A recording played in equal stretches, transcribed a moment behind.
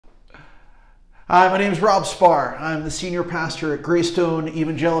Hi, my name is Rob Sparr. I'm the senior pastor at Greystone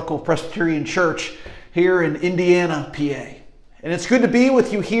Evangelical Presbyterian Church here in Indiana, PA. And it's good to be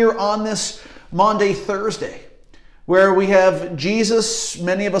with you here on this Maundy Thursday, where we have Jesus.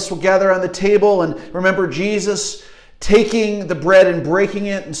 Many of us will gather on the table and remember Jesus taking the bread and breaking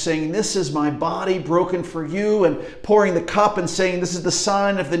it and saying, "This is my body broken for you," and pouring the cup and saying, "This is the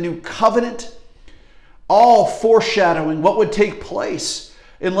sign of the new covenant," all foreshadowing what would take place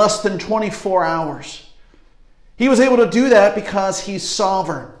in less than 24 hours. He was able to do that because he's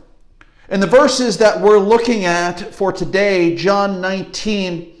sovereign. And the verses that we're looking at for today, John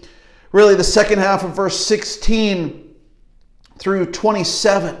 19, really the second half of verse 16 through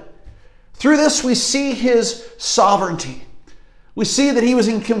 27. Through this we see his sovereignty. We see that he was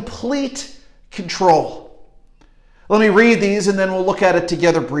in complete control. Let me read these and then we'll look at it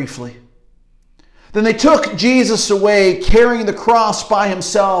together briefly. Then they took Jesus away, carrying the cross by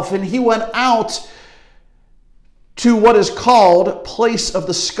himself, and he went out to what is called Place of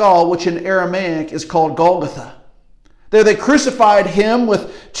the Skull, which in Aramaic is called Golgotha. There they crucified him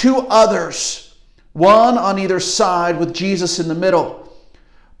with two others, one on either side with Jesus in the middle.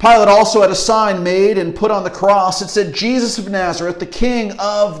 Pilate also had a sign made and put on the cross. It said, "Jesus of Nazareth, the King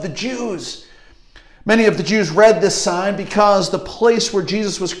of the Jews." Many of the Jews read this sign because the place where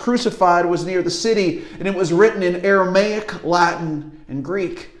Jesus was crucified was near the city, and it was written in Aramaic, Latin, and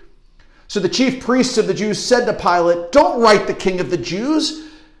Greek. So the chief priests of the Jews said to Pilate, "Don't write the King of the Jews,"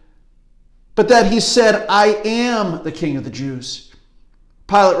 but that he said, "I am the King of the Jews."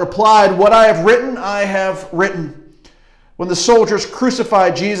 Pilate replied, "What I have written, I have written." When the soldiers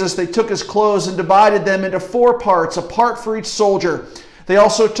crucified Jesus, they took his clothes and divided them into 4 parts, a part for each soldier. They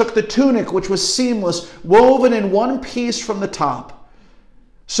also took the tunic, which was seamless, woven in one piece from the top.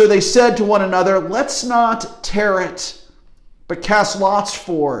 So they said to one another, "Let's not tear it, but cast lots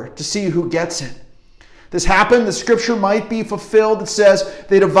for it to see who gets it." This happened, the scripture might be fulfilled. It says,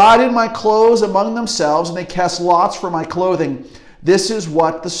 "They divided my clothes among themselves, and they cast lots for my clothing." This is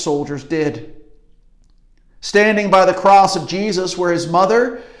what the soldiers did. Standing by the cross of Jesus were his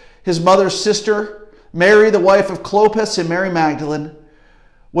mother's sister, Mary, the wife of Clopas, and Mary Magdalene.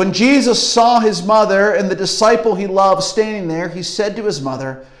 When Jesus saw his mother and the disciple he loved standing there, he said to his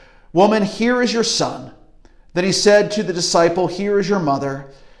mother, "Woman, here is your son." Then he said to the disciple, "Here is your mother."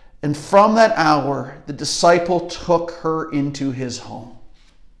 And from that hour, the disciple took her into his home.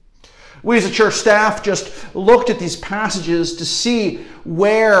 We as a church staff just looked at these passages to see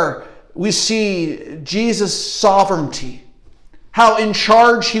where we see Jesus' sovereignty, how in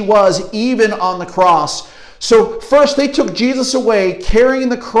charge he was even on the cross. So first they took Jesus away, carrying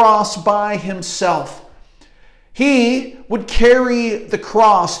the cross by himself. He would carry the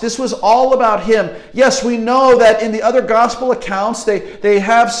cross. This was all about him. Yes, we know that in the other gospel accounts, they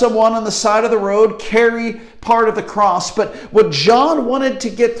have someone on the side of the road carry part of the cross. But what John wanted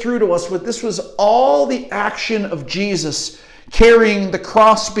to get through to us with this was all the action of Jesus carrying the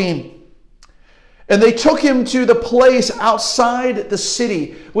crossbeam. And they took him to the place outside the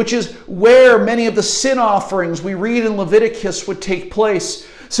city, which is where many of the sin offerings we read in Leviticus would take place.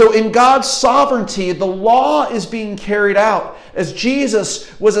 So in God's sovereignty, the law is being carried out as Jesus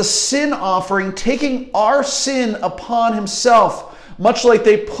was a sin offering, taking our sin upon himself, much like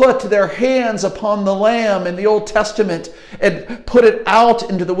they put their hands upon the lamb in the Old Testament and put it out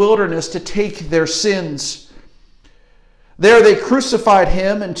into the wilderness to take their sins. There they crucified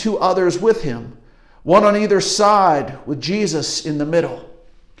him and 2 others with him, one on either side with Jesus in the middle.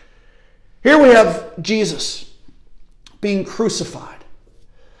 Here we have Jesus being crucified.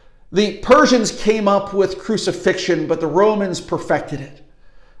 The Persians came up with crucifixion, but the Romans perfected it.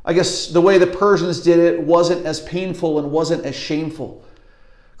 I guess the way the Persians did it wasn't as painful and wasn't as shameful.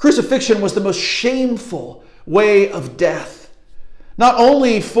 Crucifixion was the most shameful way of death. Not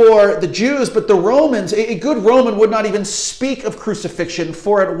only for the Jews, but the Romans. A good Roman would not even speak of crucifixion,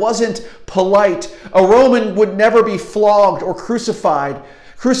 for it wasn't polite. A Roman would never be flogged or crucified.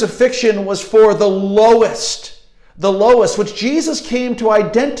 Crucifixion was for the lowest, which Jesus came to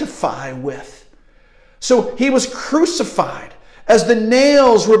identify with. So he was crucified as the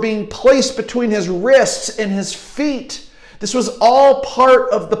nails were being placed between his wrists and his feet. This was all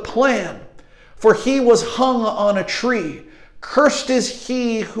part of the plan, for he was hung on a tree. Cursed is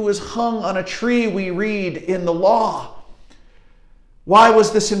he who is hung on a tree, we read in the law. Why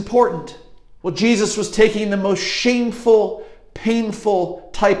was this important? Well, Jesus was taking the most shameful,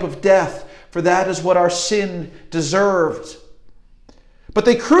 painful type of death, for that is what our sin deserved. But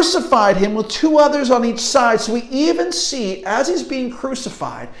they crucified him with 2 others on each side. So we even see, as he's being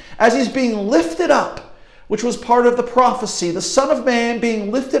crucified, as he's being lifted up, which was part of the prophecy, the Son of Man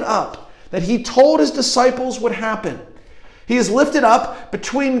being lifted up, that he told his disciples would happen. He is lifted up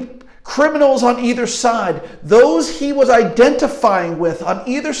between criminals on either side, those he was identifying with on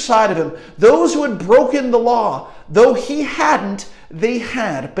either side of him, those who had broken the law. Though he hadn't, they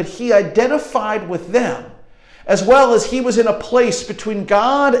had, but he identified with them, as well as he was in a place between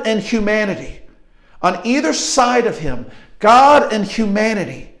God and humanity. On either side of him, God and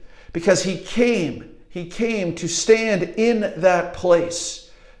humanity, because he came to stand in that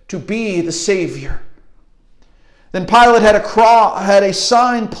place, to be the Savior. Then Pilate had a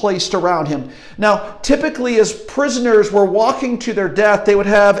sign placed around him. Now, typically as prisoners were walking to their death, they would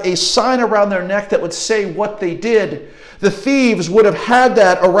have a sign around their neck that would say what they did. The thieves would have had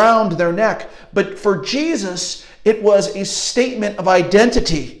that around their neck. But for Jesus, it was a statement of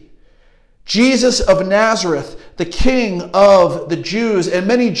identity. Jesus of Nazareth, the King of the Jews. And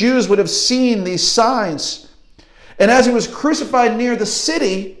many Jews would have seen these signs. And as he was crucified near the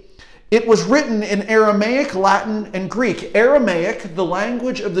city, it was written in Aramaic, Latin, and Greek. Aramaic, the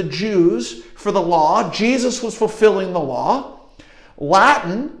language of the Jews for the law. Jesus was fulfilling the law.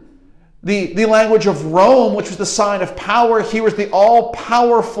 Latin, the language of Rome, which was the sign of power. He was the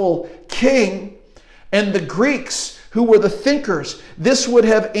all-powerful king. And the Greeks, who were the thinkers, this would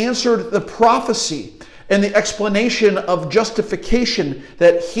have answered the prophecy and the explanation of justification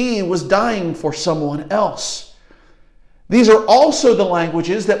that he was dying for someone else. These are also the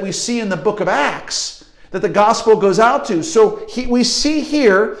languages that we see in the book of Acts that the gospel goes out to. So we see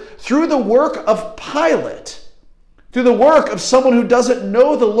here, through the work of Pilate, through the work of someone who doesn't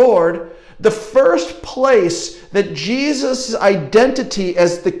know the Lord, the first place that Jesus' identity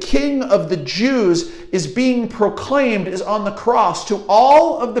as the King of the Jews is being proclaimed is on the cross to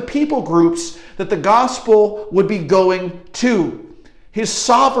all of the people groups that the gospel would be going to. His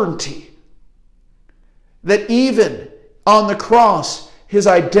sovereignty, that even on the cross, his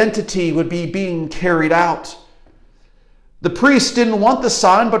identity would be being carried out. The priests didn't want the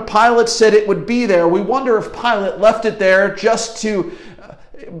sign, but Pilate said it would be there. We wonder if Pilate left it there just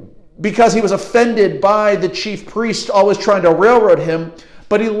because he was offended by the chief priest always trying to railroad him,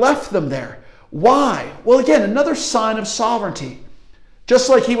 but he left them there. Why? Well, again, another sign of sovereignty. Just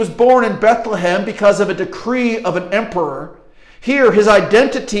like he was born in Bethlehem because of a decree of an emperor, here his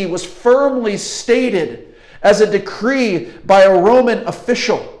identity was firmly stated as a decree by a Roman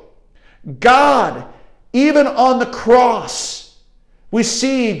official. God, even on the cross, we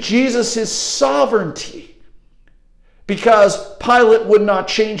see Jesus' sovereignty because Pilate would not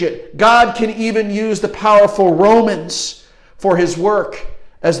change it. God can even use the powerful Romans for his work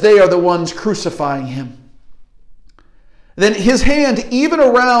as they are the ones crucifying him. Then his hand, even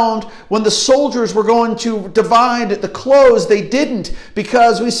around when the soldiers were going to divide the clothes, they didn't,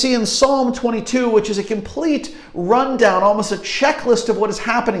 because we see in Psalm 22, which is a complete rundown, almost a checklist of what is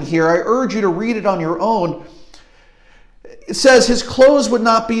happening here. I urge you to read it on your own. It says his clothes would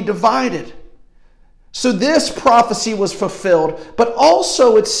not be divided. So this prophecy was fulfilled, but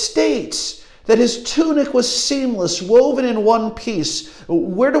also it states that his tunic was seamless, woven in one piece.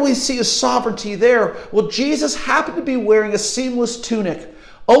 Where do we see his sovereignty there? Well, Jesus happened to be wearing a seamless tunic.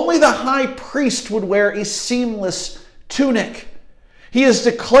 Only the high priest would wear a seamless tunic. He is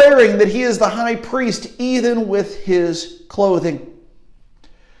declaring that he is the high priest even with his clothing.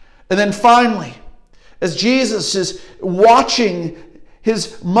 And then finally, as Jesus is watching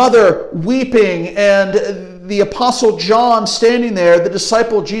his mother weeping and the apostle John standing there, the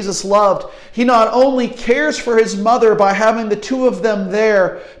disciple Jesus loved, he not only cares for his mother by having the two of them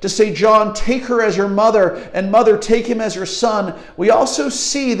there to say, John, take her as your mother, and mother, take him as your son. We also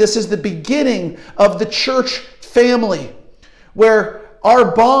see this is the beginning of the church family, where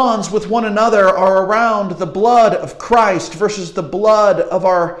our bonds with one another are around the blood of Christ versus the blood of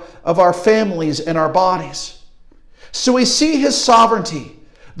our families and our bodies. So we see his sovereignty,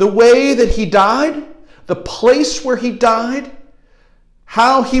 the way that he died, the place where he died,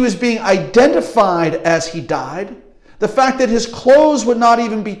 how he was being identified as he died, the fact that his clothes would not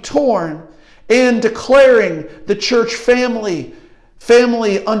even be torn, and declaring the church family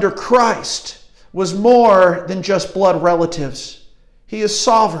under Christ was more than just blood relatives. He is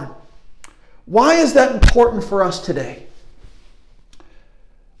sovereign. Why is that important for us today?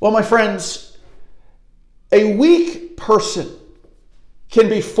 Well, my friends, a weak person can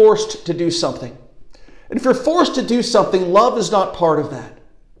be forced to do something. And if you're forced to do something, love is not part of that.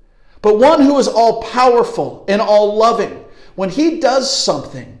 But one who is all-powerful and all-loving, when he does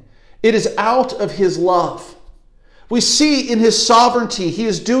something, it is out of his love. We see in his sovereignty, he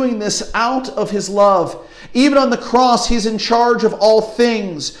is doing this out of his love. Even on the cross, he's in charge of all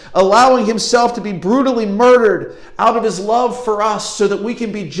things, allowing himself to be brutally murdered out of his love for us so that we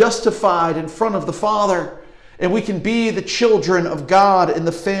can be justified in front of the Father and we can be the children of God in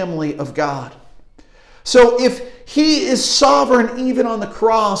the family of God. So if he is sovereign even on the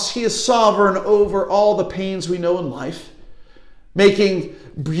cross, he is sovereign over all the pains we know in life, making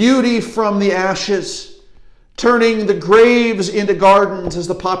beauty from the ashes, turning the graves into gardens, as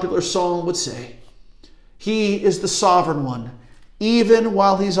the popular song would say. He is the sovereign one, even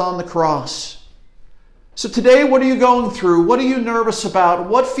while he's on the cross. So today, what are you going through? What are you nervous about?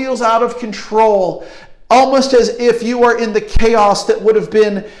 What feels out of control? Almost as if you are in the chaos that would have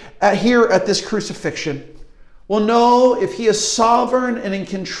been here at this crucifixion. Well, no, if he is sovereign and in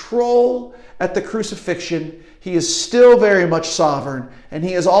control at the crucifixion, he is still very much sovereign, and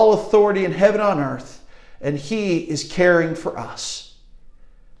he has all authority in heaven and on earth, and he is caring for us.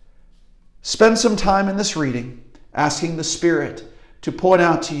 Spend some time in this reading, asking the Spirit to point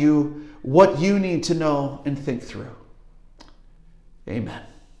out to you what you need to know and think through. Amen.